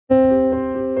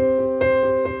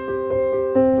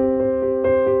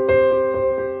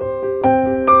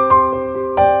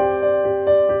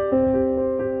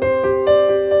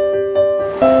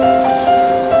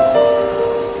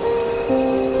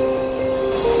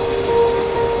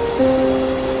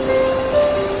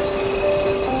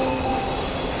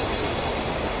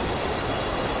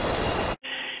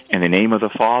name of the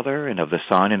Father, and of the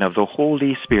Son, and of the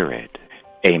Holy Spirit.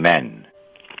 Amen.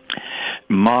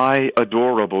 My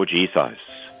adorable Jesus,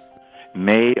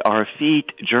 may our feet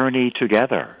journey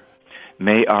together.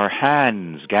 May our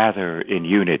hands gather in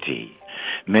unity.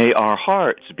 May our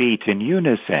hearts beat in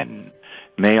unison.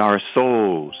 May our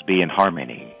souls be in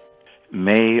harmony.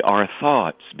 May our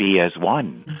thoughts be as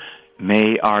one.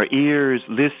 May our ears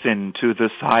listen to the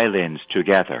silence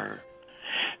together.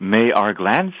 May our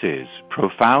glances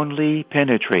profoundly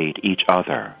penetrate each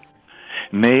other.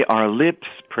 May our lips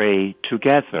pray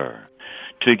together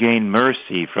to gain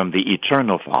mercy from the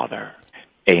eternal Father.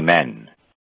 Amen.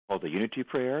 Call the unity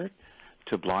prayer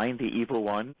to blind the evil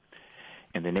one.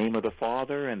 In the name of the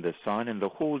Father, and the Son, and the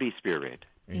Holy Spirit.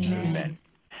 Amen. Amen.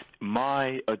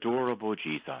 My adorable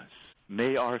Jesus,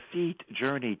 may our feet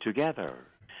journey together.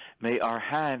 May our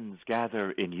hands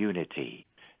gather in unity.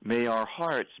 May our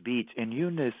hearts beat in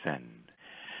unison.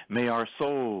 May our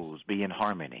souls be in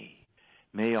harmony.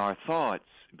 May our thoughts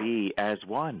be as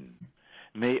one.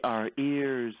 May our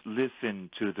ears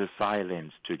listen to the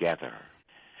silence together.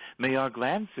 May our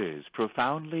glances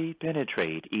profoundly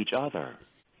penetrate each other.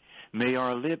 May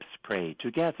our lips pray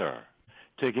together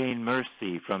to gain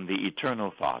mercy from the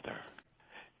eternal Father.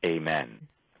 Amen.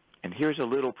 And here's a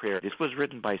little prayer. This was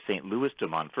written by St. Louis de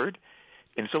Montfort,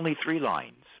 and it's only 3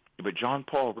 lines. But John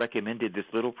Paul recommended this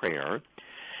little prayer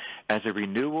as a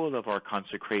renewal of our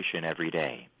consecration every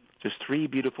day. Just 3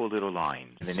 beautiful little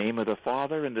lines. In the name of the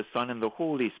Father, and the Son, and the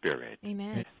Holy Spirit.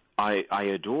 Amen. I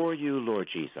adore you, Lord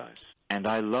Jesus, and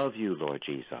I love you, Lord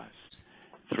Jesus,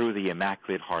 through the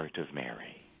Immaculate Heart of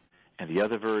Mary. And the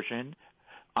other version,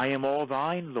 I am all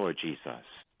thine, Lord Jesus,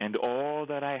 and all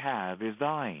that I have is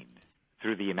thine,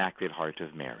 through the Immaculate Heart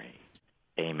of Mary.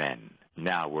 Amen.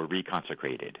 Now we're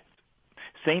reconsecrated.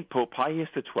 St. Pope Pius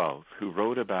XII, who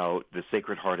wrote about the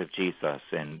Sacred Heart of Jesus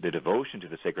and the devotion to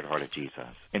the Sacred Heart of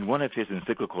Jesus, in one of his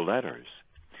encyclical letters,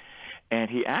 and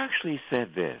he actually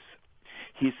said this.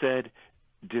 He said,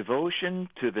 devotion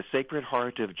to the Sacred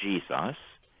Heart of Jesus,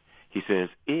 he says,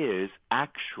 is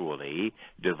actually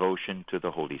devotion to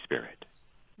the Holy Spirit.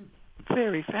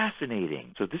 Very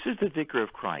fascinating. So this is the Vicar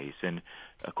of Christ, and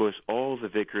of course all the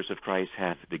Vicars of Christ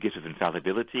have the gift of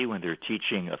infallibility when they're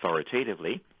teaching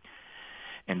authoritatively.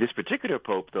 And this particular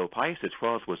Pope, though, Pius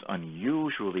XII, was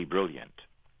unusually brilliant.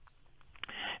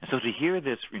 And so to hear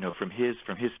this, from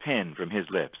his pen, from his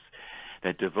lips,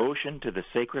 that devotion to the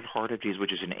Sacred Heart of Jesus,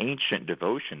 which is an ancient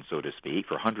devotion, so to speak,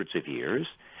 for hundreds of years,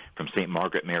 from St.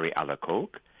 Margaret Mary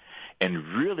Alacoque, and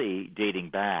really dating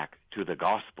back to the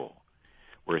Gospel,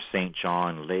 where St.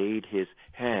 John laid his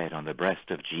head on the breast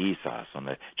of Jesus, on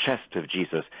the chest of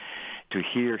Jesus, to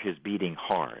hear his beating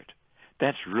heart.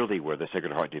 That's really where the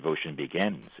Sacred Heart devotion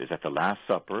begins, is at the Last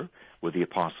Supper with the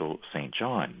Apostle St.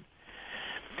 John.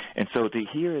 And so to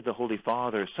hear the Holy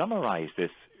Father summarize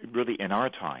this really in our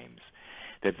times,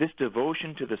 that this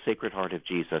devotion to the Sacred Heart of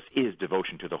Jesus is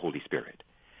devotion to the Holy Spirit.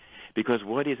 Because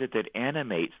what is it that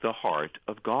animates the heart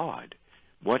of God?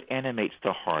 What animates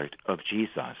the heart of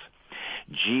Jesus?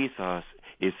 Jesus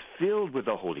is filled with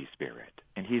the Holy Spirit,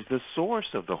 and he's the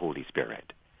source of the Holy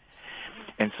Spirit.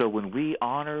 And so when we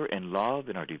honor and love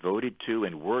and are devoted to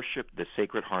and worship the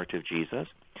Sacred Heart of Jesus,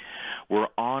 we're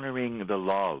honoring the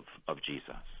love of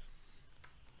Jesus.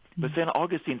 But St.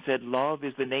 Augustine said love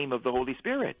is the name of the Holy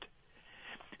Spirit.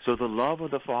 So the love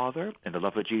of the Father and the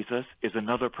love of Jesus is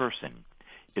another person.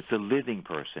 It's a living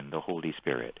person, the Holy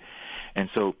Spirit. And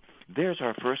so there's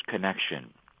our first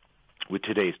connection with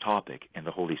today's topic and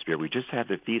the Holy Spirit. We just had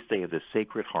the feast day of the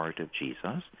Sacred Heart of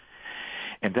Jesus.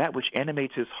 And that which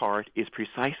animates his heart is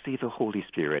precisely the Holy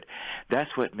Spirit.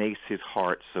 That's what makes his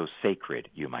heart so sacred,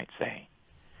 you might say.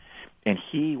 And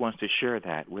he wants to share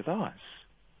that with us.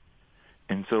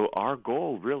 And so our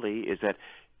goal really is that,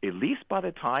 at least by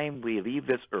the time we leave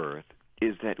this earth,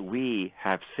 is that we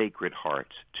have sacred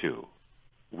hearts too.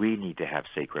 We need to have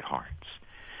sacred hearts.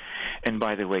 And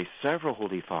by the way, several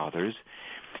Holy Fathers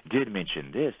did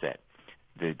mention this, that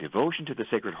the devotion to the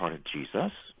Sacred Heart of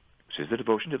Jesus, which is the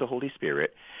devotion to the Holy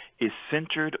Spirit, is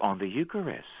centered on the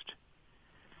Eucharist.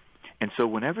 And so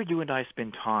whenever you and I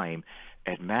spend time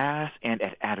at Mass and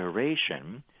at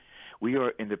adoration, we are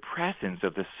in the presence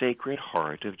of the Sacred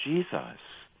Heart of Jesus.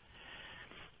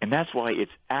 And that's why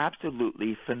it's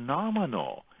absolutely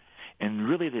phenomenal. And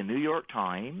really the New York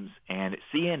Times and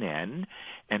CNN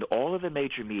and all of the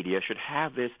major media should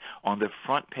have this on the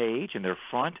front page and their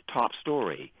front top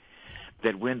story,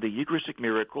 that when the Eucharistic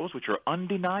miracles, which are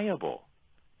undeniable,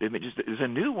 there's a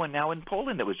new one now in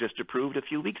Poland that was just approved a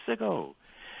few weeks ago,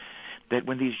 that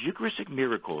when these Eucharistic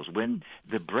miracles, when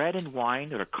the bread and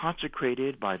wine are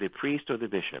consecrated by the priest or the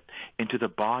bishop into the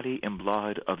body and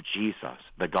blood of Jesus,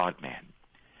 the God-man,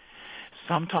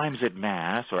 sometimes at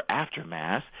Mass or after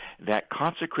Mass, that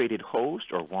consecrated host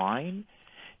or wine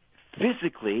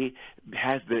physically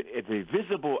has the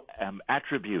visible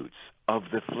attributes of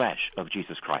the flesh of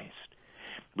Jesus Christ.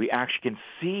 We actually can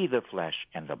see the flesh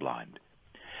and the blood.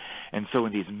 And so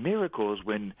in these miracles,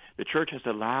 when the Church has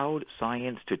allowed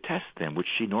science to test them, which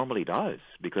she normally does,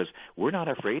 because we're not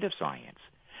afraid of science.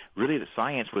 Really, the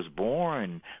science was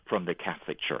born from the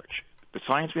Catholic Church. The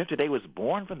science we have today was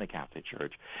born from the Catholic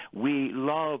Church. We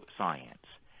love science.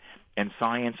 And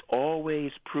science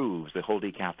always proves the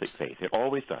Holy Catholic faith. It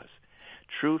always does.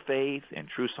 True faith and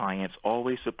true science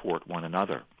always support one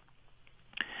another.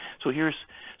 So here's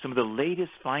some of the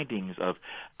latest findings of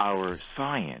our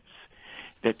science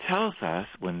that tells us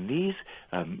when these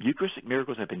Eucharistic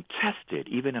miracles have been tested,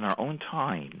 even in our own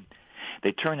time,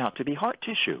 they turn out to be heart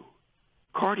tissue,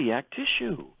 cardiac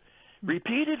tissue,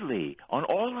 repeatedly on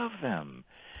all of them.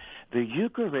 The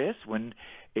Eucharist, when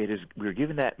we're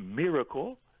given that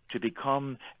miracle to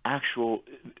become actual,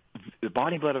 the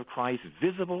body and blood of Christ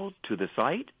visible to the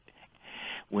sight,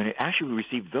 when it actually we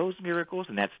receive those miracles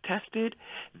and that's tested,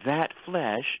 that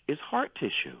flesh is heart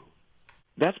tissue.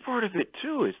 That's part of it,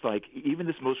 too. It's like even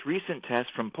this most recent test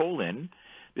from Poland,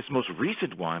 this most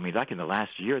recent one, I mean, like in the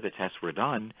last year the tests were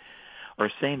done,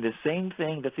 are saying the same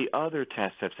thing that the other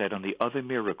tests have said on the other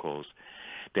miracles,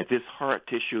 that this heart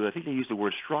tissue, I think they use the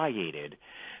word striated,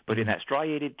 but in that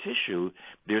striated tissue,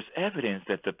 there's evidence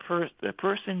that the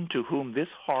person to whom this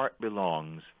heart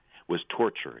belongs was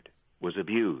tortured, was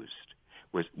abused,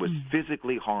 was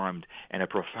physically harmed in a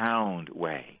profound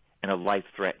way, in a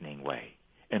life-threatening way,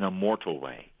 in a mortal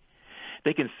way.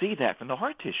 They can see that from the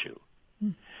heart tissue.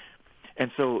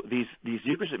 And so these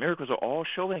Eucharistic miracles are all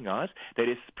showing us that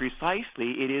it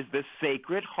is the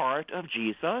Sacred Heart of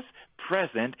Jesus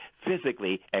present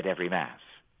physically at every Mass.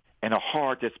 And a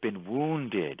heart that's been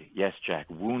wounded, yes, Jack,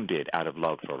 wounded out of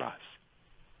love for us.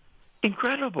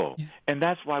 Incredible. Yeah. And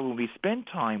that's why when we spend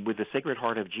time with the Sacred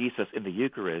Heart of Jesus in the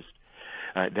Eucharist,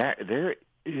 there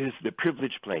is the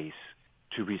privileged place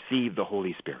to receive the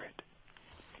Holy Spirit.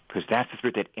 Because that's the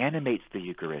Spirit that animates the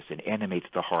Eucharist and animates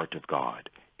the heart of God.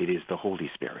 It is the Holy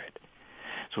Spirit.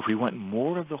 So if we want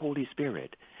more of the Holy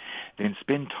Spirit, then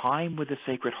spend time with the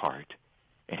Sacred Heart.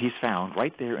 And he's found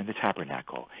right there in the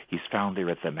tabernacle. He's found there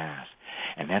at the Mass.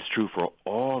 And that's true for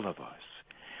all of us.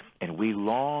 And we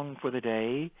long for the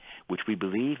day, which we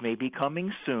believe may be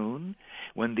coming soon,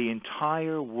 when the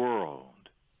entire world,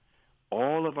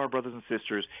 all of our brothers and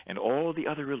sisters and all the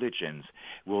other religions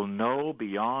will know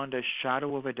beyond a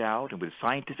shadow of a doubt and with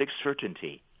scientific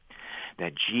certainty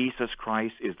that Jesus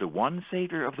Christ is the one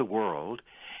Savior of the world,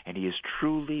 and he is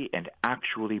truly and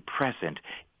actually present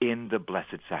in the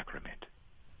Blessed Sacrament.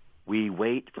 We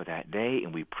wait for that day,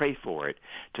 and we pray for it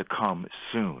to come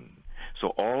soon. So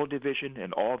all division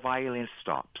and all violence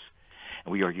stops,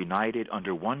 and we are united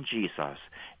under one Jesus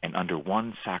and under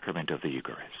one sacrament of the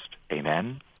Eucharist.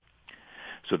 Amen?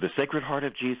 So the Sacred Heart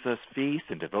of Jesus feast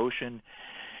and devotion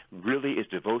really is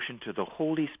devotion to the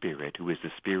Holy Spirit, who is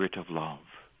the Spirit of love.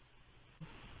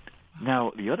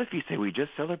 Now, the other feast day we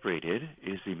just celebrated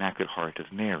is the Immaculate Heart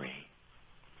of Mary.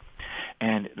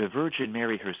 And the Virgin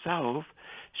Mary herself,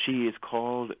 she is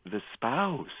called the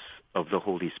spouse of the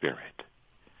Holy Spirit.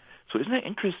 So isn't it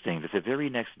interesting that the very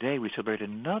next day we celebrate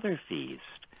another feast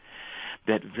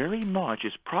that very much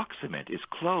is proximate, is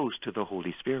close to the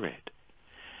Holy Spirit?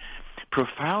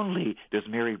 Profoundly does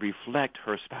Mary reflect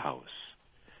her spouse.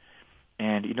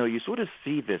 And, you sort of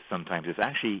see this sometimes. It's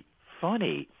actually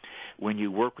funny when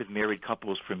you work with married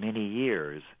couples for many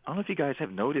years. I don't know if you guys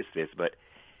have noticed this, but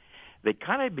they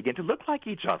kind of begin to look like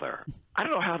each other. I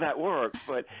don't know how that works,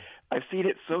 but I've seen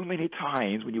it so many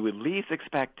times when you would least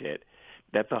expect it,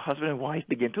 that the husband and wife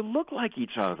begin to look like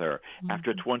each other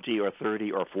after 20 or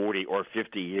 30 or 40 or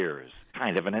 50 years.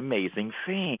 Kind of an amazing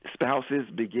thing. Spouses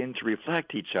begin to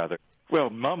reflect each other. Well,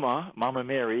 Mama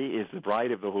Mary is the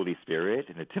bride of the Holy Spirit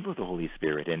and the temple of the Holy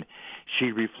Spirit, and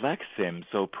she reflects him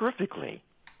so perfectly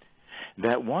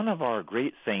that one of our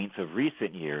great saints of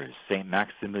recent years, St.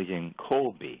 Maximilian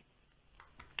Kolbe,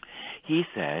 he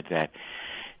said that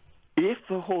if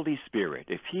the Holy Spirit,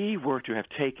 if he were to have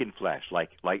taken flesh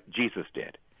like Jesus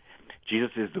did,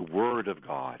 Jesus is the Word of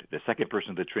God, the second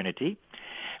person of the Trinity.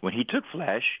 When he took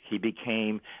flesh, he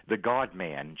became the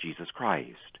God-man, Jesus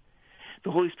Christ.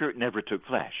 The Holy Spirit never took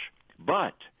flesh.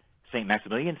 But St.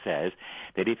 Maximilian says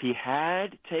that if he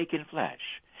had taken flesh,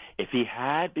 if he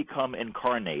had become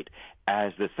incarnate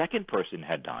as the second person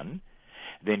had done,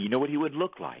 then you know what he would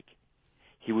look like?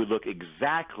 he would look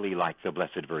exactly like the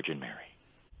Blessed Virgin Mary.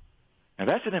 Now,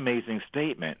 that's an amazing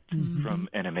statement from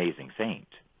an amazing saint.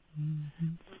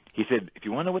 He said, if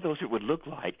you want to know what those would look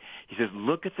like, he says,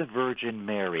 look at the Virgin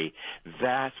Mary.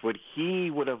 That's what he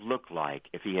would have looked like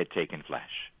if he had taken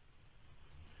flesh.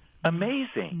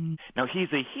 Amazing. Now,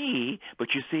 he's a he,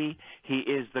 but you see, he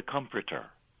is the Comforter.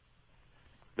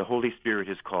 The Holy Spirit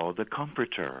is called the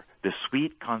Comforter, the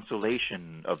sweet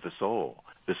consolation of the soul,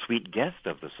 the sweet guest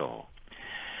of the soul.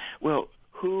 Well,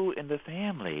 who in the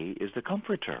family is the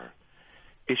Comforter?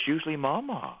 It's usually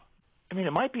Mama. I mean,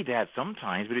 it might be Dad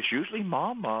sometimes, but it's usually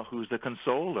Mama who's the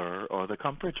consoler or the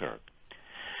comforter.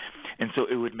 And so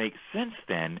it would make sense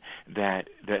then that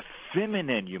the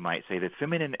feminine, you might say, the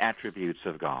feminine attributes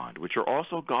of God, which are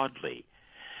also godly,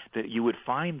 that you would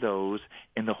find those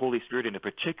in the Holy Spirit in a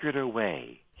particular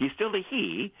way. He's still a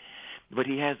he, but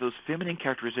he has those feminine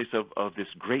characteristics of this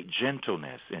great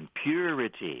gentleness and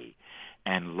purity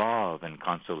and love and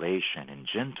consolation and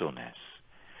gentleness.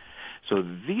 So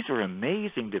these are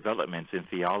amazing developments in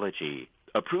theology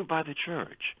approved by the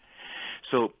Church.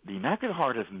 So the Immaculate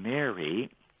Heart of Mary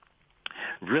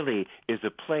really is a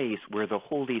place where the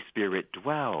Holy Spirit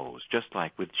dwells, just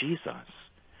like with Jesus.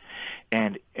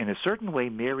 And in a certain way,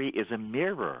 Mary is a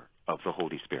mirror of the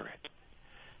Holy Spirit.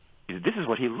 This is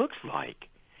what he looks like.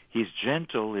 He's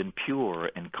gentle and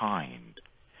pure and kind.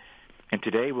 And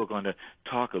today we're going to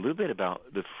talk a little bit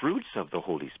about the fruits of the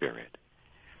Holy Spirit.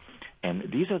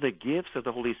 And these are the gifts of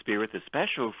the Holy Spirit, the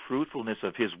special fruitfulness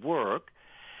of his work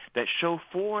that show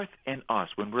forth in us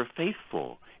when we're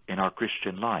faithful in our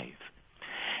Christian life.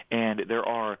 And there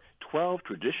are 12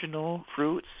 traditional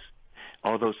fruits,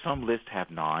 although some lists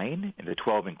have 9, and the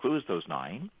 12 includes those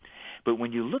 9. But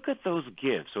when you look at those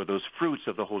gifts or those fruits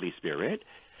of the Holy Spirit,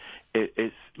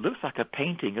 it looks like a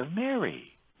painting of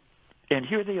Mary. And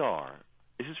here they are.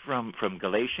 This is from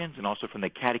Galatians and also from the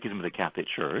Catechism of the Catholic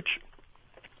Church.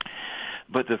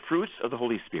 But the fruits of the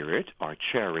Holy Spirit are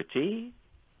charity,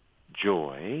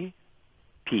 joy,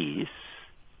 peace,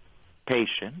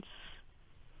 patience,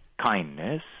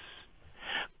 kindness,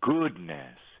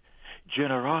 goodness,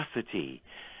 generosity,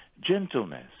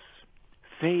 gentleness,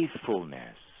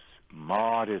 faithfulness,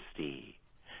 modesty,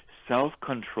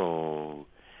 self-control,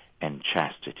 and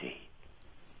chastity.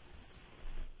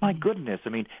 My goodness, I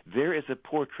mean, there is a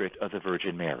portrait of the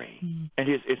Virgin Mary. And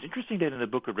it's interesting that in the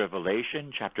book of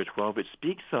Revelation, chapter 12, it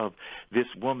speaks of this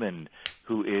woman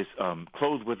who is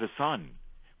clothed with the sun,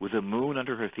 with the moon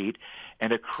under her feet,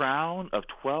 and a crown of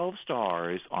 12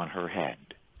 stars on her head.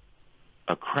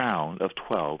 A crown of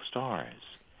 12 stars.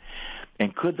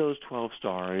 And could those 12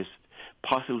 stars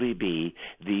possibly be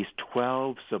these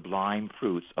 12 sublime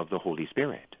fruits of the Holy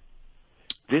Spirit?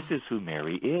 This is who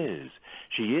Mary is.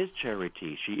 She is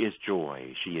charity. She is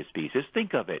joy. She is peace. Just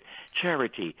think of it.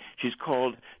 Charity. She's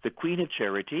called the Queen of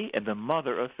Charity and the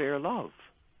Mother of Fair Love.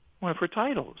 One of her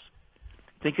titles.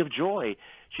 Think of joy.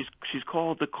 She's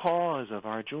called the cause of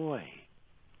our joy.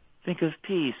 Think of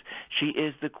peace. She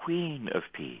is the Queen of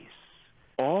Peace.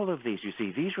 All of these, you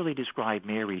see, these really describe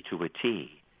Mary to a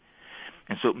T.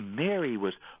 And so Mary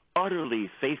was utterly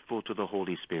faithful to the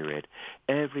Holy Spirit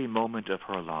every moment of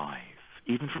her life.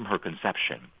 Even from her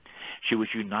conception. She was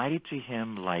united to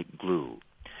him like glue.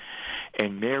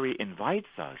 And Mary invites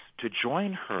us to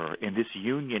join her in this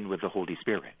union with the Holy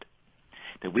Spirit,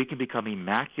 that we can become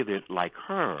immaculate like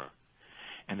her.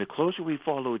 And the closer we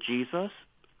follow Jesus,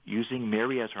 using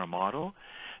Mary as her model,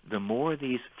 the more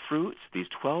these fruits, these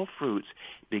 12 fruits,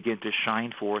 begin to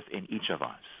shine forth in each of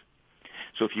us.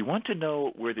 So if you want to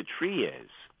know where the tree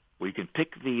is, where you can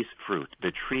pick these fruits,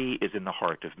 the tree is in the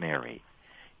heart of Mary.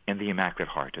 In the Immaculate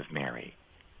Heart of Mary.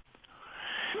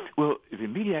 Well, the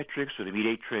mediatrix or the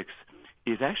mediatrix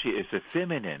is actually a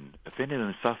feminine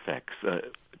suffix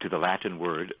to the Latin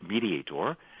word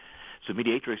mediator. So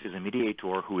mediatrix is a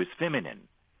mediator who is feminine.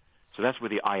 So that's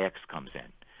where the IX comes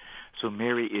in. So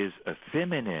Mary is a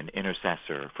feminine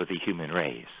intercessor for the human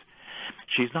race.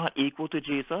 She's not equal to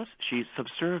Jesus. She's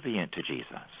subservient to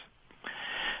Jesus.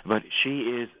 But she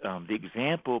is the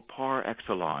example par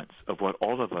excellence of what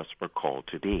all of us are called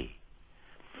to be.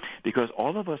 Because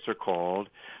all of us are called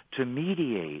to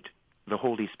mediate the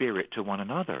Holy Spirit to one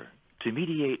another, to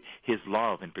mediate his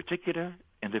love in particular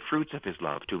and the fruits of his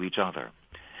love to each other.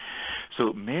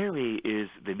 So Mary is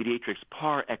the mediatrix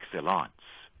par excellence.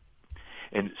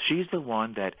 And she's the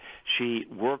one that she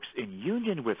works in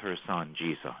union with her son,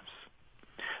 Jesus.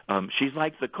 She's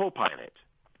like the co-pilot.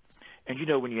 And, you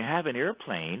know, when you have an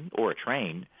airplane or a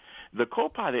train, the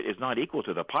co-pilot is not equal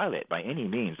to the pilot by any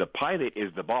means. The pilot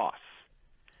is the boss,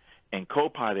 and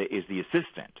co-pilot is the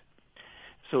assistant.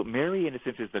 So Mary, in a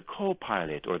sense, is the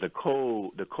co-pilot or the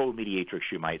co-mediatrix,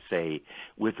 you might say,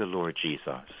 with the Lord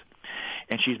Jesus.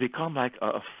 And she's become like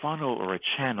a funnel or a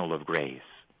channel of grace.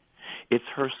 It's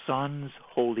her Son's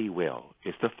holy will.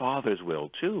 It's the Father's will,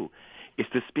 too. It's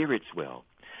the Spirit's will,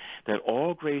 that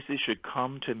all graces should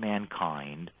come to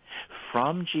mankind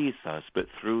from Jesus, but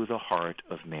through the heart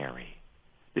of Mary.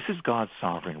 This is God's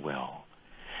sovereign will.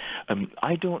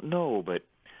 I don't know, but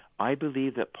I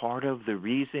believe that part of the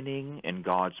reasoning in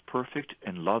God's perfect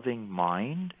and loving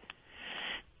mind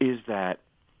is that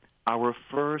our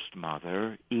first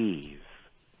mother, Eve,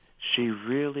 she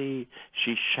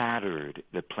shattered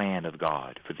the plan of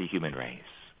God for the human race.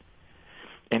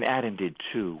 And Adam did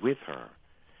too with her.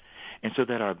 And so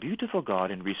that our beautiful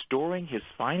God, in restoring his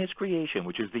finest creation,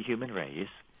 which is the human race,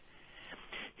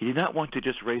 he did not want to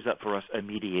just raise up for us a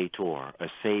mediator, a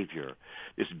savior,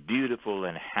 this beautiful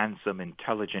and handsome,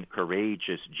 intelligent,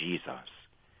 courageous Jesus.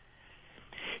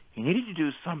 He needed to do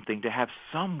something to have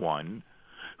someone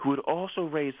who would also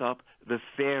raise up the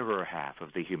fairer half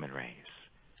of the human race,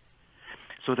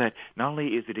 so that not only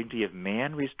is the dignity of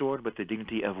man restored, but the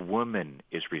dignity of woman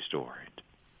is restored.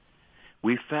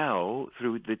 We fell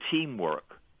through the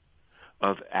teamwork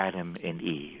of Adam and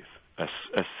Eve, a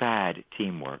sad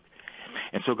teamwork.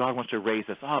 And so God wants to raise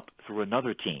us up through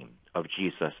another team of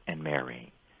Jesus and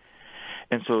Mary.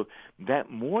 And so that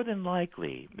more than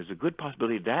likely, there's a good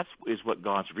possibility that is what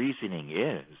God's reasoning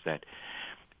is, that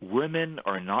women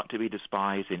are not to be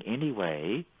despised in any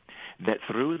way, that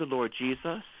through the Lord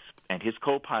Jesus and his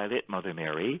co-pilot, Mother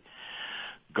Mary,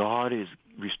 God is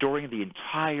restoring the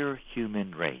entire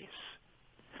human race.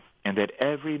 And that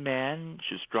every man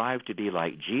should strive to be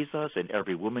like Jesus and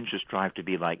every woman should strive to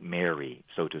be like Mary,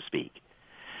 so to speak.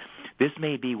 This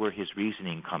may be where his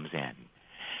reasoning comes in.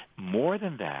 More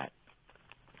than that,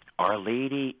 Our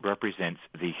Lady represents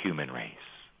the human race.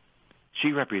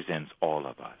 She represents all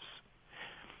of us.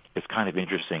 It's kind of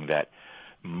interesting that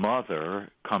mother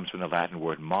comes from the Latin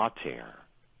word mater,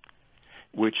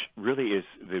 which really is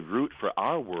the root for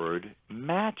our word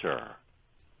matter,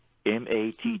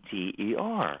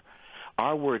 M-A-T-T-E-R.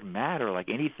 Our word matter, like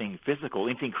anything physical,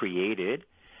 anything created,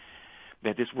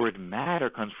 that this word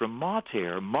matter comes from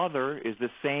mater. Mother is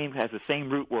has the same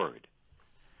root word.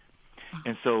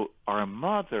 And so our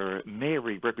mother,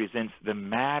 Mary, represents the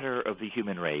matter of the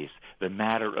human race, the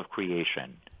matter of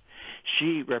creation.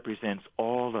 She represents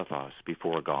all of us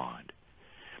before God.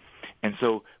 And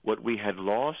so what we had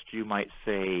lost, you might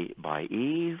say, by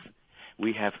Eve,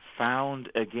 we have found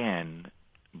again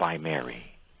by Mary.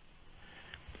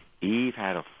 Eve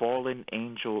had a fallen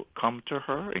angel come to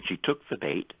her, and she took the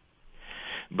bait.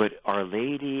 But Our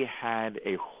Lady had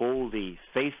a holy,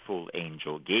 faithful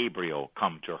angel, Gabriel,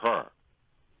 come to her.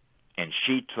 And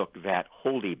she took that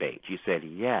holy bait. She said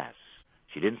yes.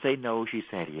 She didn't say no, she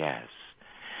said yes.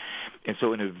 And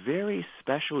so in a very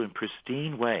special and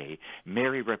pristine way,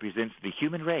 Mary represents the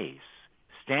human race,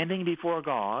 standing before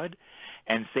God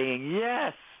and saying,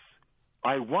 yes,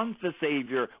 I want the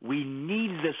Savior. We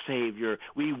need the Savior.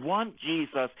 We want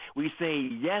Jesus. We say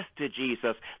yes to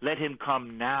Jesus. Let him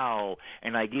come now,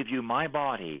 and I give you my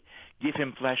body. Give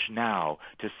him flesh now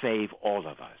to save all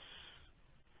of us.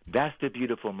 That's the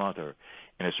beautiful mother.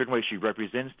 In a certain way, she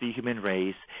represents the human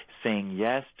race, saying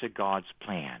yes to God's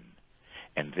plan,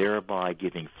 and thereby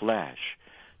giving flesh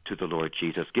to the Lord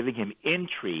Jesus, giving him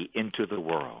entry into the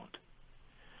world.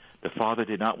 The Father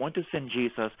did not want to send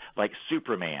Jesus like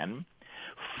Superman,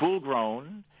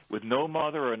 full-grown, with no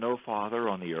mother or no father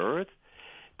on the earth,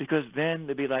 because then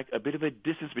there'd be like a bit of a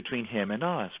distance between him and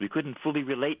us. We couldn't fully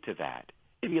relate to that.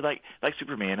 It'd be like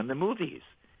Superman in the movies.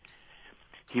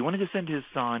 He wanted to send his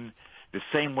son the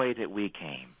same way that we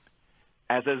came,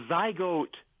 as a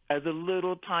zygote, as a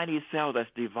little tiny cell that's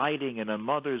dividing in a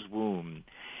mother's womb.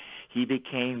 He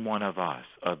became one of us,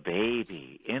 a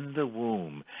baby in the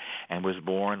womb, and was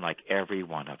born like every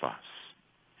one of us.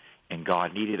 And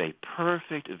God needed a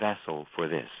perfect vessel for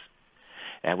this.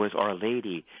 That was Our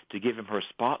Lady, to give him her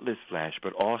spotless flesh,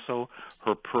 but also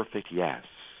her perfect yes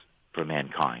for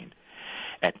mankind.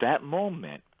 At that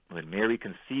moment, when Mary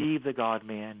conceived the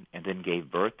God-man and then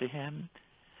gave birth to him,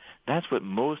 that's what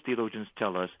most theologians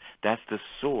tell us, that's the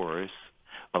source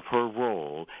of her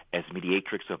role as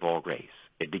mediatrix of all grace.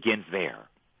 It begins there.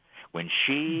 When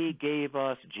she gave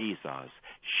us Jesus,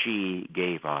 she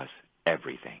gave us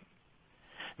everything.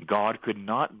 God could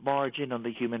not barge in on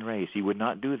the human race. He would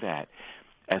not do that.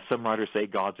 As some writers say,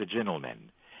 God's a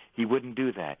gentleman. He wouldn't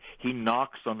do that. He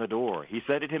knocks on the door. He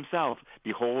said it himself,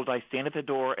 behold, I stand at the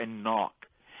door and knock.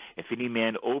 If any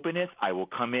man openeth, I will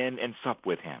come in and sup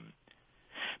with him.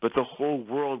 But the whole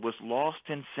world was lost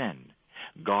in sin.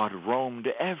 God roamed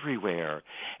everywhere,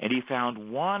 and he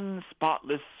found one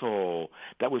spotless soul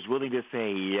that was willing to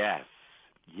say yes,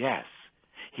 yes.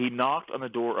 He knocked on the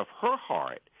door of her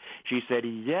heart. She said,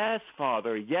 yes,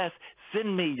 Father, yes,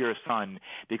 send me your son,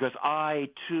 because I,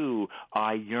 too,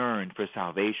 I yearn for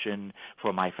salvation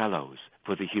for my fellows,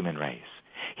 for the human race.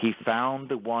 He found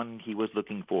the one he was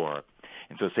looking for.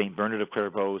 And so St. Bernard of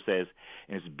Clairvaux says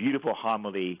in his beautiful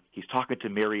homily, he's talking to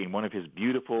Mary in one of his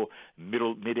beautiful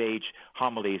mid-age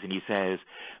homilies, and he says,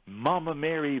 Mama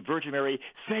Mary, Virgin Mary,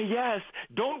 say yes.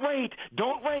 Don't wait.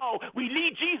 Don't wait. Oh, we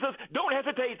need Jesus. Don't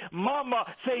hesitate. Mama,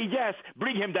 say yes.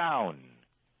 Bring him down.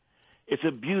 It's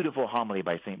a beautiful homily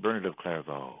by St. Bernard of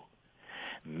Clairvaux.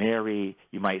 Mary,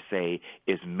 you might say,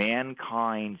 is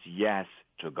mankind's yes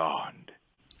to God,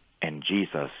 and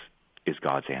Jesus is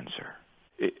God's answer.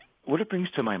 What it brings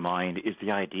to my mind is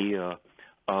the idea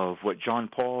of what John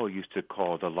Paul used to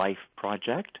call the life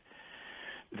project,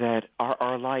 that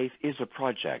our life is a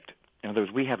project. In other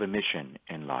words, we have a mission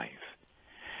in life.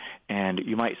 And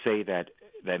you might say that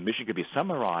that mission could be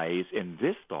summarized in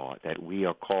this thought, that we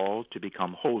are called to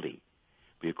become holy.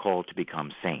 We are called to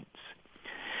become saints.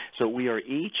 So we are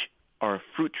each our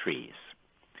fruit trees.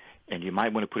 And you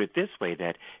might want to put it this way,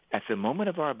 that at the moment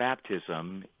of our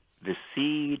baptism, the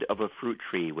seed of a fruit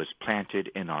tree was planted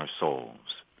in our souls.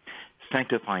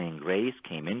 Sanctifying grace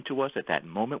came into us at that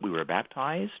moment we were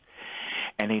baptized,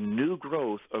 and a new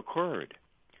growth occurred,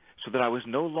 so that I was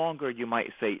no longer, you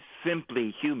might say,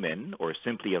 simply human or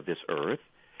simply of this earth,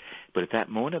 but at that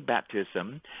moment of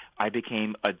baptism, I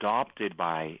became adopted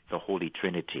by the Holy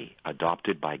Trinity,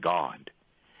 adopted by God.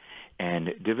 And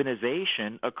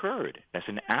divinization occurred. That's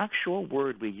an actual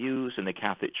word we use in the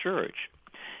Catholic Church.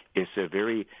 It's a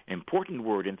very important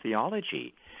word in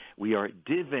theology. We are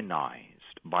divinized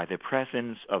by the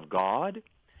presence of God,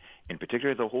 in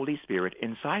particular the Holy Spirit,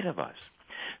 inside of us.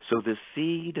 So the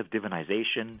seed of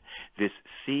divinization, this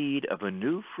seed of a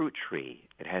new fruit tree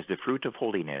that has the fruit of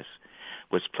holiness,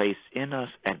 was placed in us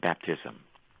at baptism.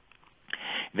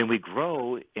 Then we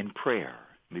grow in prayer.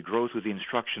 We grow through the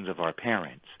instructions of our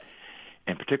parents.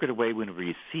 In a particular way, when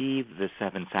we receive the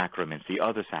seven sacraments, the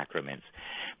other sacraments,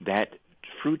 that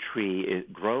fruit tree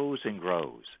grows and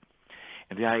grows.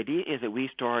 And the idea is that we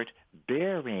start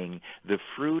bearing the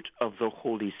fruit of the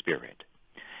Holy Spirit.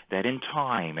 That in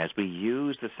time, as we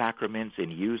use the sacraments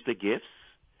and use the gifts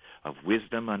of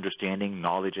wisdom, understanding,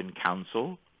 knowledge, and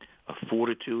counsel, of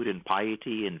fortitude and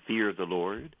piety and fear of the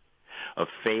Lord, of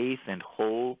faith and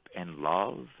hope and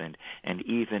love, and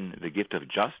even the gift of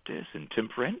justice and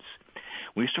temperance,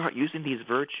 we start using these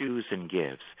virtues and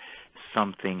gifts,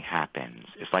 something happens.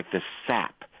 It's like the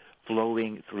sap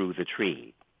flowing through the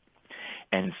tree.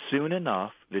 And soon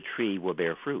enough, the tree will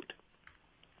bear fruit.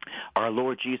 Our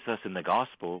Lord Jesus in the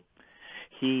Gospel,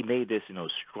 he made this,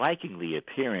 strikingly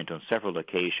apparent on several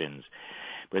occasions.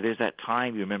 But there's that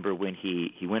time, you remember, when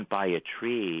he went by a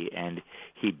tree and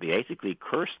he basically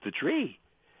cursed the tree.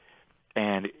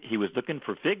 And he was looking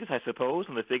for figs, I suppose,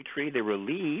 on the fig tree. There were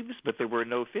leaves, but there were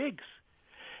no figs.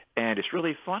 And it's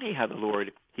really funny how the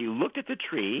Lord, he looked at the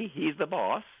tree. He's the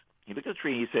boss. He looked at the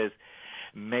tree and he says,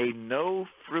 may no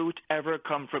fruit ever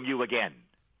come from you again.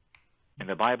 And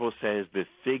the Bible says the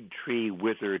fig tree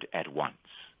withered at once.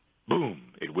 Boom,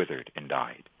 it withered and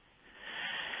died.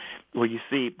 Well, you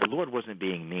see, the Lord wasn't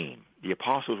being mean. The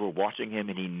apostles were watching him,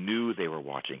 and he knew they were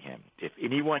watching him. If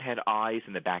anyone had eyes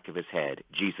in the back of his head,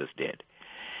 Jesus did.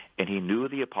 And he knew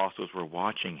the apostles were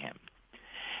watching him.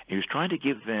 He was trying to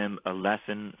give them a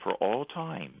lesson for all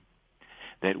time,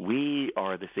 that we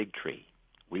are the fig tree.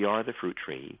 We are the fruit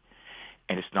tree.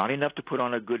 And it's not enough to put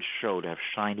on a good show to have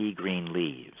shiny green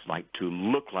leaves, like to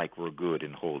look like we're good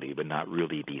and holy, but not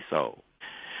really be so.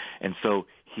 And so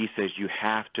he says you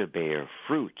have to bear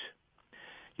fruit.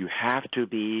 You have to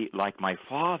be like my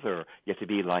Father, you have to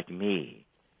be like me.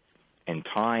 In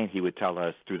time, he would tell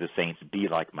us through the saints, be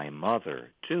like my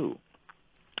mother, too.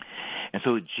 And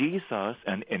so Jesus,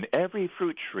 and in every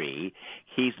fruit tree,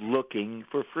 he's looking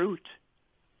for fruit.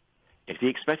 If he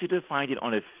expected to find it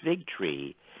on a fig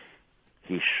tree,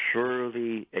 he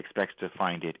surely expects to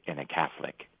find it in a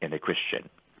Catholic, in a Christian.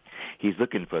 He's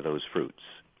looking for those fruits.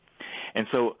 And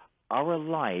so our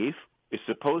life is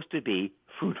supposed to be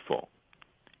fruitful.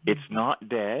 It's not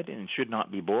dead and should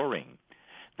not be boring.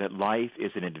 That life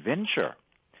is an adventure.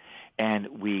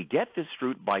 And we get this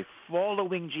fruit by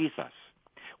following Jesus.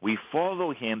 We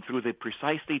follow him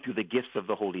precisely through the gifts of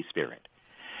the Holy Spirit.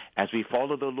 As we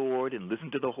follow the Lord and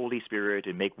listen to the Holy Spirit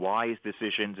and make wise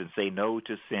decisions and say no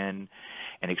to sin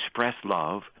and express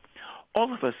love,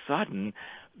 all of a sudden,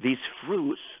 these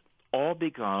fruits all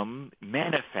become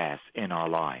manifest in our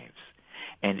lives.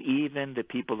 And even the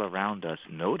people around us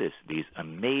notice these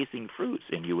amazing fruits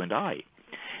in you and I.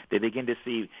 They begin to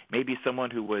see maybe someone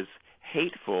who was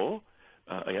hateful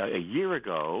a year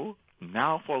ago,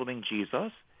 now following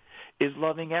Jesus, is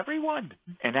loving everyone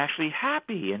and actually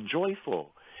happy and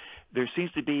joyful. There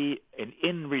seems to be an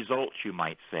end result, you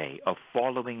might say, of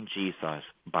following Jesus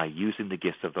by using the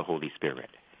gifts of the Holy Spirit.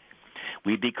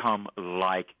 We become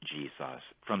like Jesus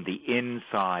from the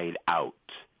inside out.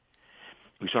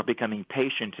 We start becoming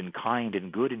patient and kind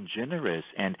and good and generous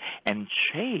and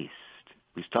chaste.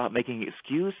 We stop making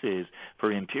excuses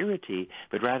for impurity,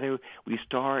 but rather we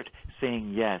start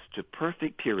saying yes to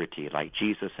perfect purity like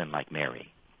Jesus and like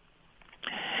Mary.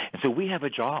 And so we have a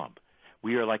job.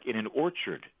 We are like in an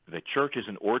orchard. The church is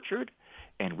an orchard,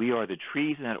 and we are the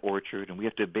trees in that orchard, and we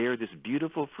have to bear this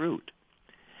beautiful fruit.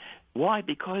 Why?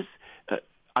 Because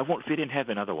I won't fit in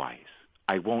heaven otherwise.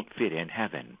 I won't fit in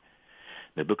heaven.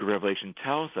 The book of Revelation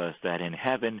tells us that in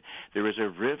heaven there is a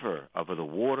river of the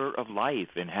water of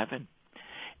life in heaven,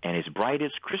 and it's bright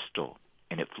as crystal,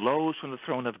 and it flows from the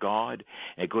throne of God,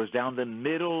 and it goes down the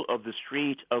middle of the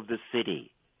street of the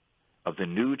city, of the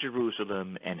New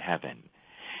Jerusalem and heaven.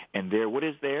 And there, what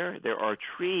is there? There are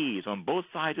trees on both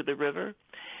sides of the river,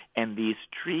 and these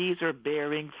trees are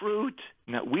bearing fruit.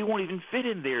 Now, we won't even fit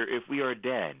in there if we are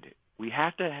dead. We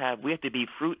have to be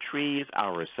fruit trees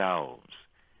ourselves.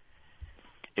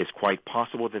 It's quite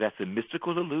possible that that's a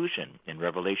mystical allusion in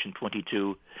Revelation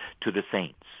 22 to the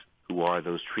saints, who are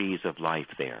those trees of life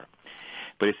there.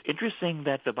 But it's interesting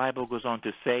that the Bible goes on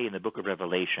to say in the book of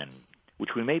Revelation,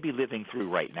 which we may be living through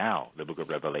right now, the book of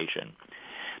Revelation,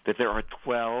 that there are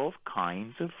 12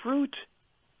 kinds of fruit.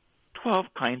 12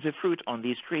 kinds of fruit on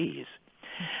these trees.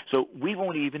 So we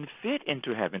won't even fit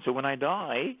into heaven. So when I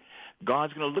die,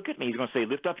 God's going to look at me. He's going to say,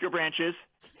 lift up your branches.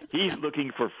 He's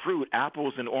looking for fruit,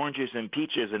 apples and oranges and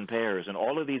peaches and pears and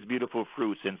all of these beautiful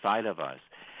fruits inside of us.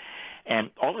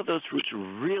 And all of those fruits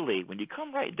really, when you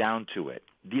come right down to it,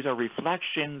 these are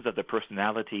reflections of the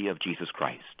personality of Jesus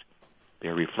Christ.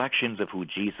 They're reflections of who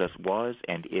Jesus was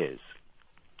and is.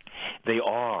 They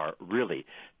are really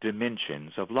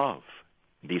dimensions of love,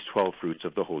 these 12 fruits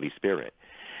of the Holy Spirit.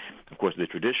 Of course, the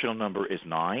traditional number is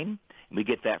 9. We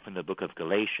get that from the book of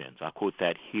Galatians. I'll quote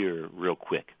that here real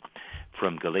quick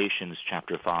from Galatians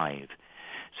chapter 5.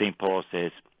 St. Paul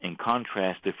says, in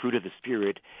contrast, the fruit of the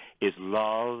Spirit is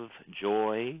love,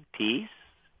 joy, peace,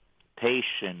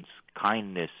 patience,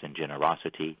 kindness, and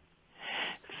generosity,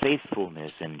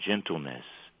 faithfulness and gentleness,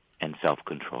 and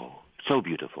self-control. So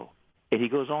beautiful. And he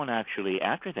goes on actually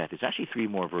after that. There's actually 3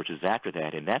 more verses after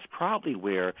that, and that's probably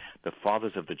where the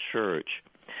fathers of the church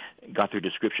got their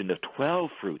description of 12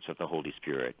 fruits of the Holy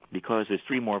Spirit, because there's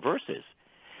 3 more verses.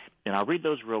 And I'll read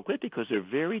those real quick because they're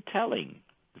very telling.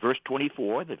 Verse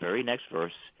 24, the very next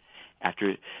verse,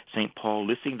 after St. Paul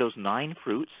listing those 9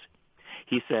 fruits,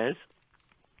 he says,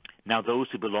 now those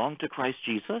who belong to Christ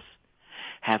Jesus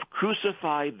have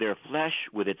crucified their flesh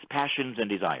with its passions and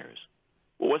desires.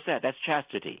 Well, what's that? That's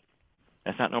chastity.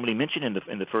 That's not normally mentioned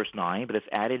in the first 9, but it's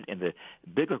added in the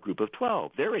bigger group of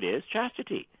 12. There it is,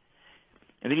 chastity.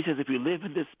 And then he says, if we live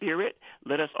in the Spirit,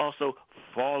 let us also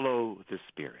follow the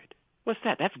Spirit. What's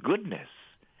that? That's goodness.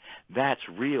 That's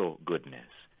real goodness.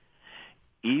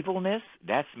 Evilness,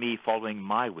 that's me following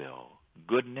my will.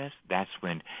 Goodness, that's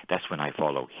when I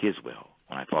follow his will,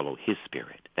 when I follow his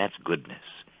Spirit. That's goodness.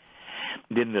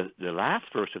 Then the last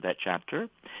verse of that chapter,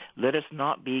 let us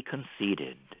not be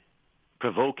conceited,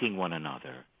 provoking one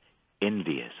another,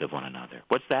 envious of one another.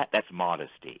 What's that? That's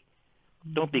modesty.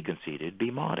 Don't be conceited,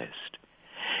 be modest.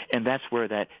 And that's where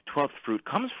that 12th fruit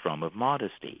comes from, of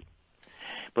modesty.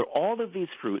 But all of these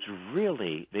fruits,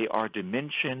 really, they are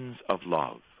dimensions of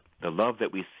love, the love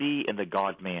that we see in the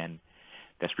God-man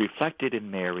that's reflected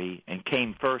in Mary and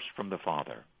came first from the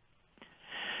Father.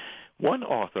 One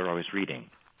author I was reading,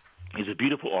 he's a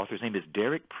beautiful author. His name is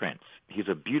Derek Prince. He's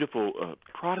a beautiful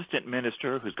Protestant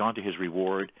minister who's gone to his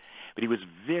reward, but he was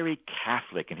very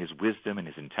Catholic in his wisdom and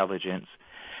his intelligence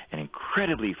and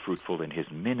incredibly fruitful in his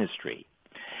ministry.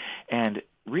 And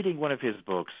reading one of his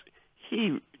books,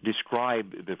 he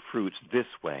described the fruits this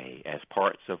way as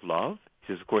parts of love.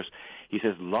 He says, of course,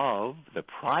 love, the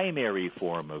primary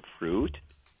form of fruit,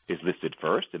 is listed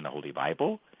first in the Holy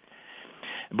Bible.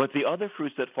 But the other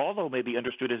fruits that follow may be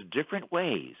understood as different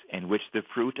ways in which the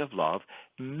fruit of love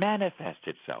manifests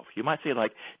itself. You might say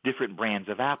like different brands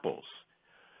of apples.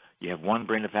 You have one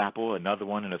brand of apple, another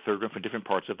one, and a third one from different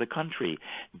parts of the country.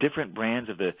 Different brands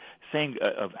of the same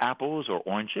of apples or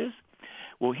oranges.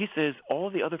 Well, he says all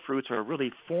the other fruits are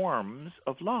really forms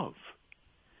of love.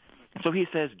 And so he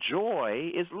says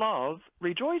joy is love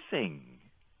rejoicing.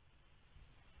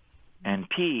 And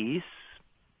peace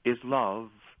is love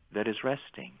that is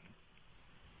resting.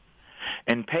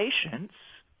 And patience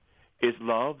is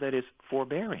love that is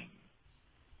forbearing.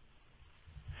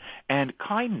 And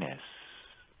kindness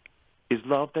is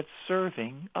love that's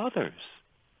serving others.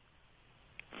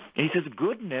 And he says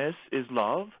goodness is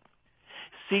love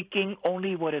seeking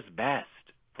only what is best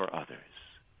for others.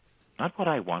 Not what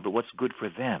I want, but what's good for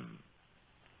them.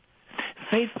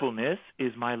 Faithfulness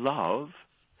is my love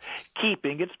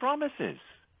keeping its promises.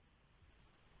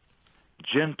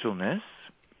 Gentleness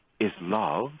is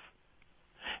love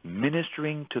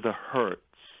ministering to the hurts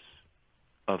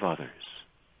of others.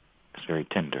 It's very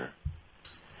tender.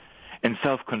 And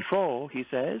self-control, he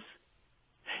says,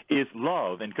 is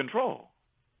love and control.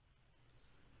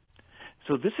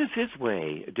 So this is his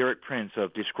way, Derek Prince,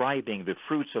 of describing the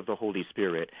fruits of the Holy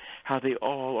Spirit, how they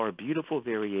all are beautiful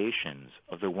variations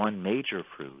of the one major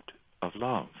fruit of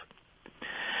love.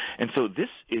 And so this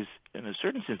is, in a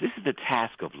certain sense, this is the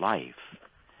task of life,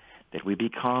 that we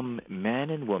become men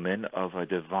and women of a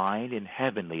divine and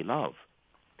heavenly love.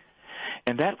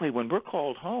 And that way, when we're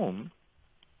called home,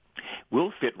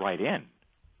 we'll fit right in.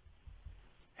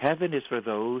 Heaven is for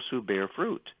those who bear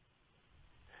fruit.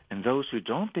 And those who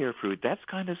don't bear fruit, that's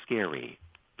kind of scary.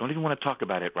 Don't even want to talk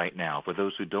about it right now. For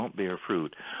those who don't bear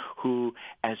fruit, who,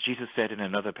 as Jesus said in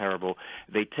another parable,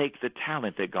 they take the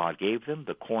talent that God gave them,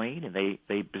 the coin, and they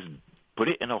put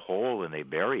it in a hole and they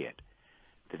bury it.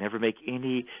 They never make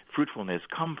any fruitfulness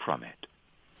come from it.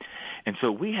 And so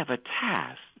we have a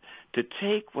task to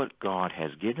take what God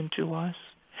has given to us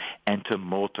and to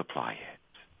multiply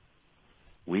it.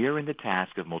 We are in the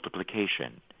task of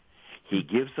multiplication. He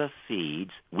gives us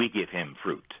seeds, we give him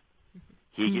fruit.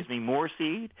 He gives me more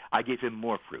seed, I give him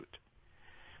more fruit.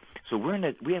 So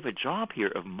we have a job here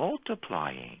of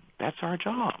multiplying. That's our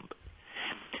job.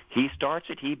 He starts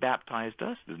it, he baptized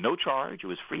us. There's no charge, it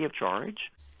was free of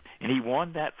charge. And he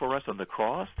won that for us on the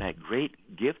cross, that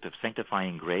great gift of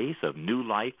sanctifying grace, of new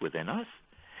life within us.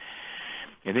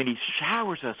 And then he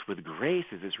showers us with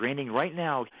graces. It's raining right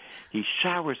now. He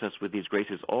showers us with these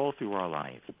graces all through our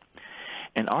life.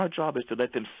 And our job is to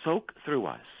let them soak through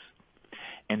us,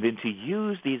 and then to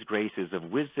use these graces of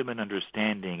wisdom and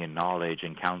understanding and knowledge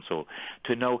and counsel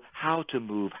to know how to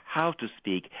move, how to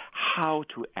speak, how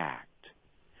to act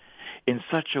in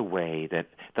such a way that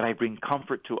I bring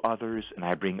comfort to others and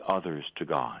I bring others to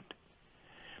God.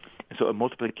 And so a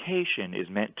multiplication is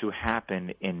meant to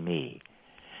happen in me.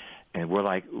 And we're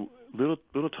like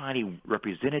little tiny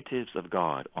representatives of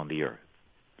God on the earth.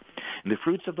 And the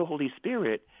fruits of the Holy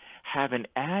Spirit have an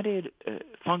added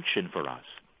function for us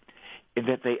in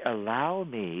that they allow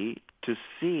me to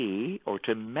see or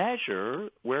to measure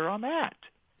where I'm at.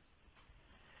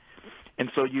 And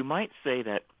so you might say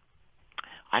that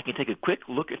I can take a quick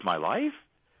look at my life.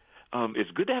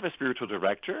 It's good to have a spiritual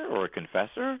director or a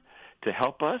confessor to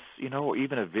help us, or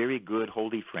even a very good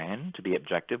holy friend to be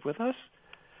objective with us.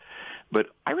 But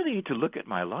I really need to look at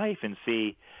my life and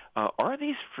see, are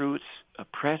these fruits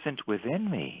present within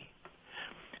me?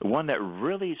 One that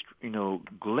really,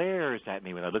 glares at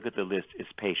me when I look at the list is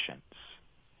patience.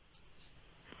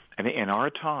 I mean, in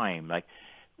our time, like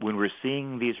when we're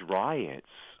seeing these riots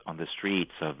on the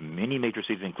streets of many major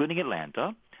cities, including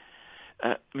Atlanta,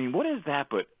 what is that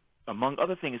but, among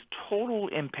other things, total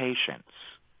impatience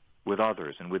with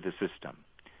others and with the system?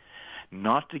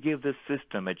 Not to give the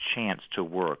system a chance to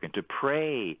work and to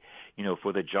pray,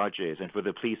 for the judges and for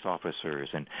the police officers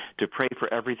and to pray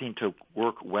for everything to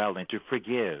work well and to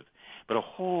forgive. But a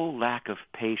whole lack of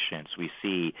patience we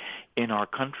see in our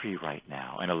country right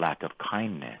now, and a lack of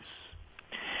kindness.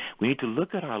 We need to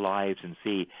look at our lives and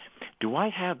see, do I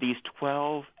have these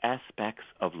 12 aspects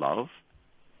of love?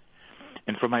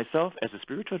 And for myself, as a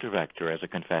spiritual director, as a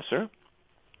confessor,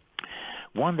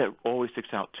 one that always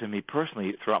sticks out to me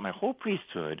personally throughout my whole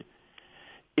priesthood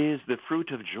is the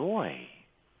fruit of joy.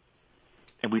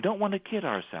 And we don't want to kid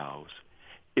ourselves.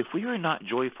 If we are not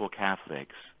joyful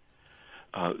Catholics,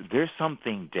 there's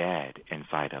something dead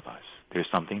inside of us. There's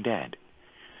something dead.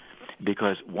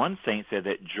 Because one saint said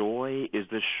that joy is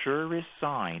the surest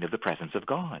sign of the presence of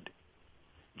God.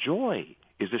 Joy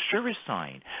is the surest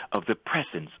sign of the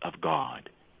presence of God.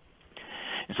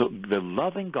 And so the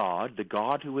loving God, the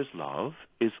God who is love,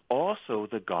 is also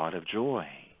the God of joy.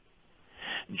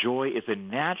 Joy is a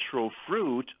natural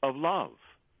fruit of love.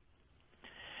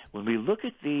 When we look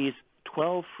at these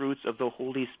 12 fruits of the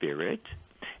Holy Spirit,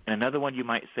 and another one you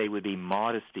might say would be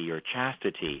modesty or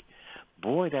chastity,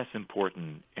 boy, that's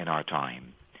important in our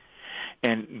time.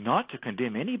 And not to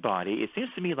condemn anybody, it seems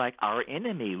to me like our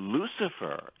enemy,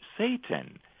 Lucifer,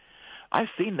 Satan, I've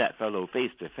seen that fellow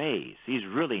face to face. He's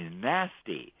really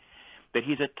nasty. That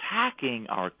he's attacking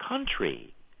our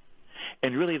country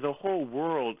And really the whole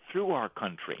world through our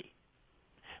country,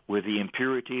 with the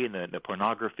impurity and the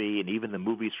pornography and even the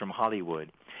movies from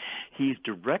Hollywood, he's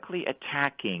directly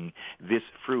attacking this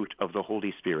fruit of the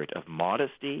Holy Spirit of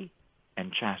modesty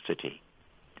and chastity.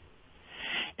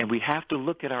 And we have to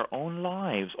look at our own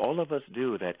lives, all of us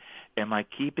do, that am I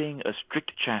keeping a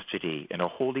strict chastity and a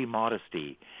holy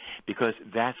modesty? Because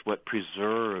that's what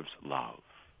preserves love.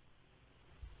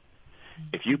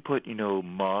 If you put,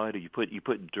 mud, you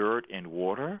put dirt in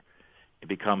water, it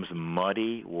becomes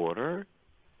muddy water.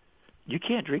 You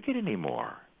can't drink it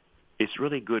anymore. It's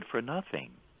really good for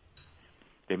nothing.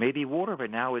 There may be water, but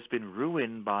now it's been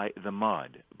ruined by the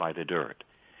mud, by the dirt.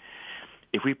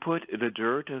 If we put the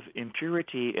dirt of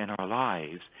impurity in our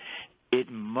lives,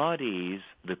 it muddies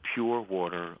the pure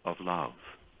water of love.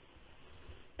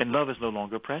 And love is no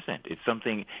longer present.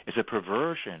 It's a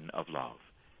perversion of love.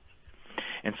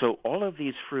 And so all of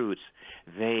these fruits,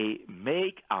 they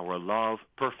make our love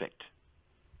perfect.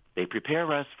 They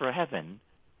prepare us for heaven,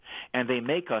 and they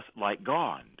make us like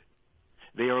God.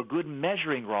 They are good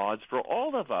measuring rods for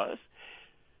all of us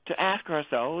to ask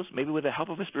ourselves, maybe with the help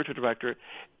of a spiritual director,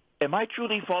 am I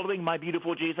truly following my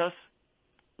beautiful Jesus?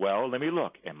 Well, let me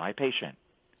look. Am I patient?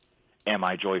 Am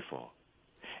I joyful?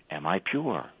 Am I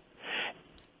pure?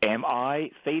 Am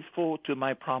I faithful to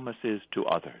my promises to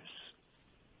others?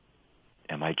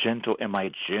 Am I gentle? Am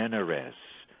I generous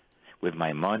with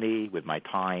my money, with my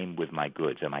time, with my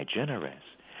goods? Am I generous?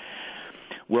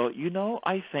 Well,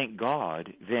 I thank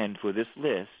God then for this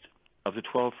list of the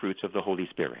 12 fruits of the Holy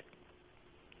Spirit.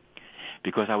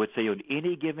 Because I would say on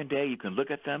any given day, you can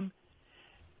look at them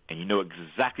and you know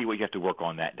exactly what you have to work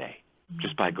on that day. Mm-hmm.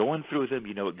 Just by going through them,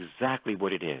 you know exactly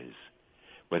what it is.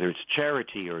 Whether it's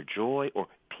charity or joy or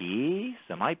peace.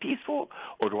 Am I peaceful?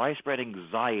 Or do I spread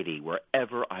anxiety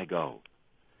wherever I go?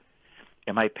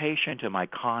 Am I patient? Am I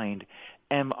kind?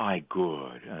 Am I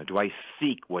good? Do I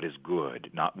seek what is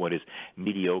good, not what is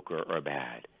mediocre or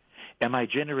bad? Am I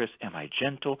generous? Am I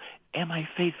gentle? Am I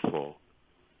faithful?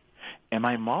 Am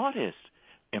I modest?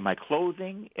 In my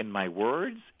clothing, in my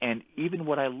words, and even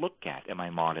what I look at, am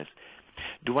I modest?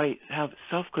 Do I have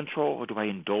self-control or do I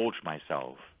indulge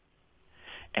myself?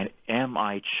 And am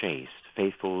I chaste,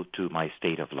 faithful to my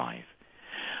state of life?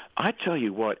 I tell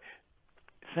you what,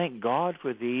 thank God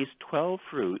for these 12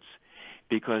 fruits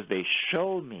because they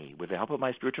show me, with the help of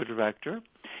my spiritual director,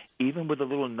 even with a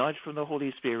little nudge from the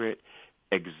Holy Spirit,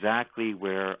 exactly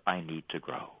where I need to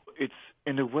grow. It's,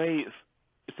 in a way,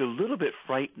 it's a little bit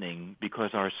frightening because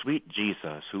our sweet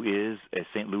Jesus, who is, as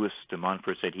St. Louis de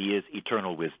Montfort said, he is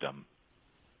eternal wisdom.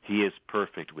 He is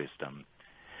perfect wisdom.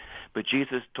 But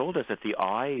Jesus told us that the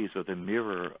eyes are the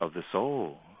mirror of the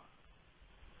soul.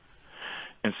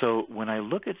 And so when I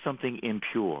look at something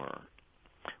impure,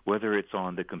 whether it's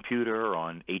on the computer or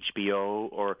on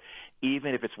HBO or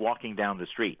even if it's walking down the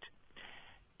street,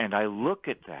 and I look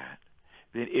at that,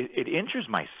 then it enters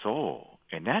my soul,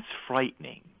 and that's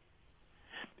frightening.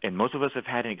 And most of us have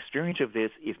had an experience of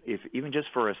this, if even just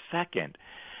for a second,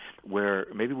 where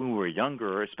maybe when we were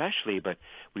younger especially, but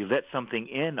we let something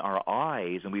in our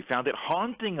eyes and we found it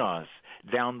haunting us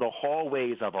down the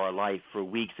hallways of our life for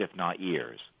weeks, if not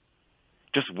years.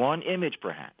 Just one image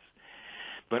perhaps.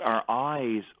 But our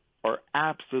eyes are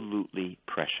absolutely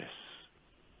precious.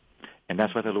 And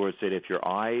that's why the Lord said, if your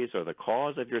eyes are the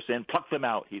cause of your sin, pluck them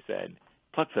out, he said.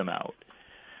 Pluck them out.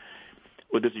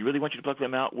 Well, does he really want you to pluck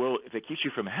them out? Well, if it keeps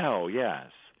you from hell, yes.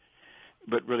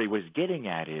 But really what he's getting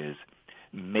at is,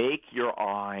 make your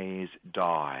eyes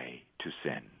die to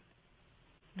sin.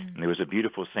 Mm-hmm. And there was a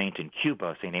beautiful saint in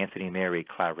Cuba, St. Anthony Mary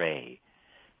Claret.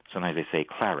 Sometimes they say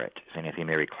Claret, St. Anthony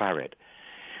Mary Claret.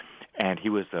 And he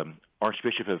was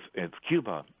Archbishop of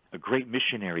Cuba, a great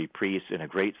missionary priest and a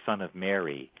great son of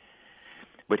Mary.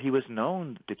 But he was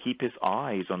known to keep his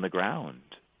eyes on the ground.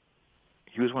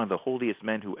 He was one of the holiest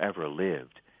men who ever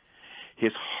lived.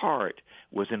 His heart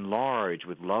was enlarged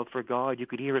with love for God. You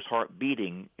could hear his heart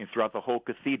beating, and throughout the whole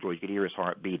cathedral, you could hear his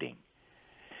heart beating.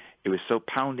 It was so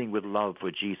pounding with love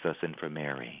for Jesus and for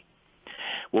Mary.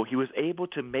 Well, he was able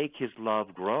to make his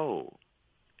love grow,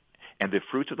 and the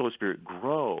fruits of the Holy Spirit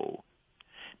grow,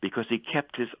 because he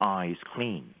kept his eyes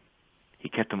clean. He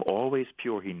kept them always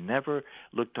pure. He never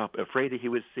looked up afraid that he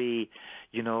would see,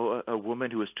 a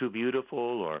woman who was too beautiful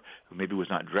or who maybe was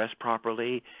not dressed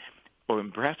properly. Or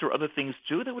perhaps there were other things,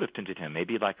 too, that would have tempted him,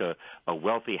 maybe like a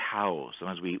wealthy house.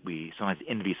 Sometimes we sometimes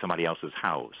envy somebody else's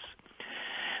house.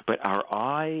 But our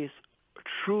eyes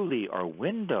truly are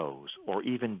windows or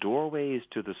even doorways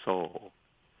to the soul.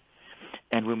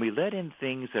 And when we let in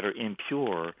things that are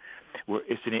impure,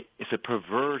 it's a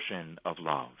perversion of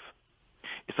love.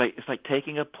 It's like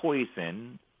taking a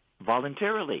poison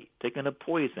voluntarily taking a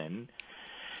poison,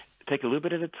 take a little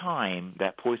bit at a time,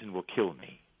 that poison will kill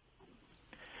me.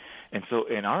 And so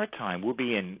in our time, we're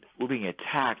being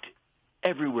attacked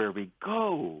everywhere we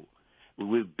go.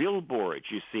 With billboards,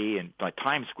 you see, and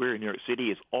Times Square in New York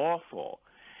City is awful.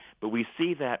 But we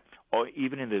see that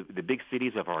even in the big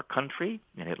cities of our country,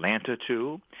 in Atlanta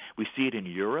too. We see it in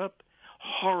Europe.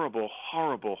 Horrible,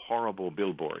 horrible, horrible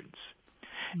billboards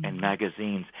and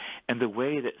magazines. And the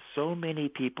way that so many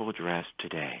people dress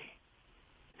today.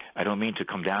 I don't mean to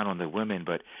come down on the women,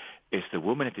 but it's the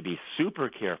women have to be super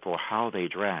careful how they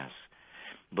dress.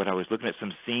 But I was looking at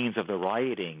some scenes of the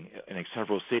rioting in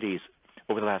several cities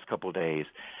over the last couple of days,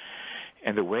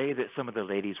 and the way that some of the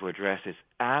ladies were dressed is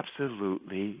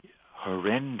absolutely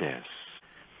horrendous.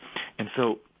 And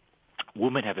so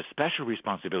women have a special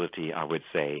responsibility, I would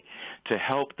say, to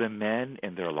help the men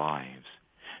in their lives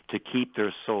to keep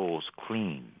their souls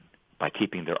clean by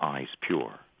keeping their eyes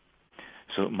pure.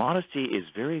 So modesty is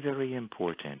very, very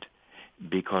important,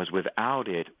 because without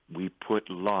it, we put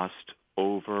lust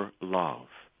over love.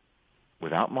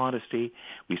 Without modesty,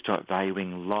 we start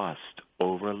valuing lust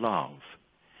over love.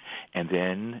 And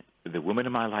then the women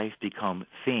in my life become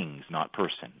things, not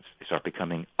persons. They start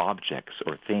becoming objects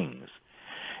or things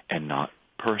and not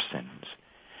persons.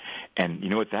 And you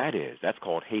know what that is? That's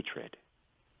called hatred.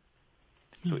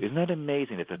 So isn't that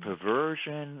amazing that the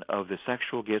perversion of the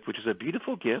sexual gift, which is a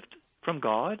beautiful gift from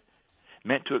God,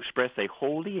 meant to express a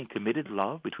holy and committed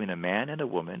love between a man and a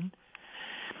woman,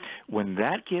 when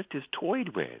that gift is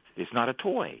toyed with, it's not a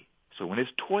toy. So when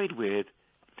it's toyed with,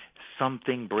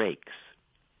 something breaks.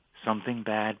 Something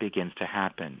bad begins to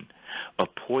happen. A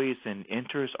poison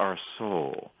enters our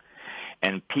soul,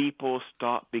 and people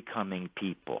stop becoming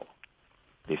people.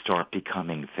 They start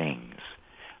becoming things.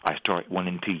 I start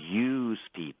wanting to use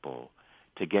people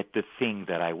to get the thing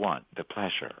that I want, the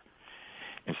pleasure.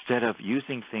 Instead of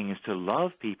using things to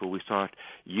love people, we start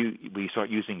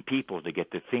using people to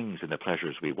get the things and the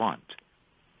pleasures we want.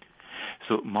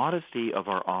 So modesty of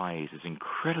our eyes is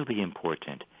incredibly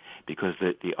important, because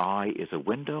the eye is a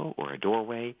window or a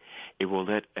doorway. It will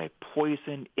let a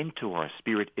poison into our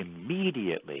spirit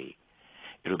immediately.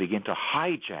 It will begin to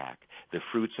hijack the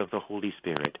fruits of the Holy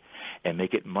Spirit and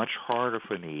make it much harder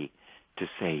for me to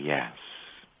say yes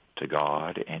to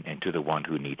God and to the one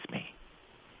who needs me.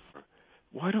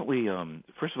 Why don't we,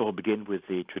 first of all, begin with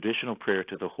the traditional prayer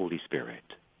to the Holy Spirit.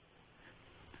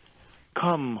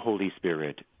 Come, Holy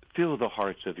Spirit, fill the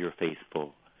hearts of your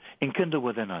faithful. Enkindle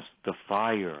within us the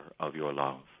fire of your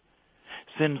love.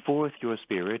 Send forth your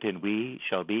Spirit, and we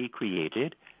shall be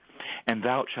created, and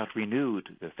thou shalt renew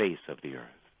the face of the earth.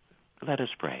 Let us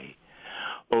pray.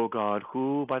 O God,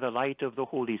 who by the light of the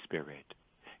Holy Spirit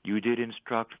you did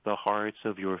instruct the hearts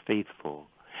of your faithful,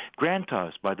 grant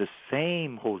us by the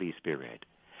same Holy Spirit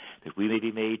that we may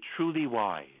be made truly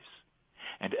wise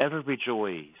and ever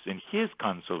rejoice in his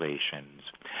consolations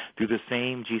through the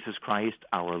same Jesus Christ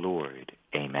our Lord.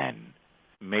 Amen.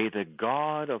 May the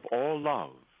God of all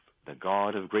love, the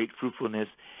God of great fruitfulness,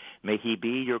 may he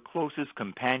be your closest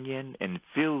companion and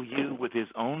fill you with his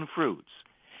own fruits.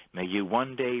 May you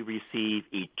one day receive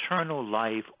eternal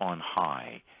life on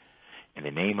high. In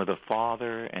the name of the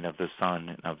Father, and of the Son,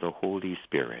 and of the Holy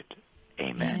Spirit.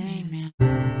 Amen.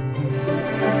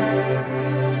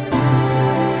 Amen.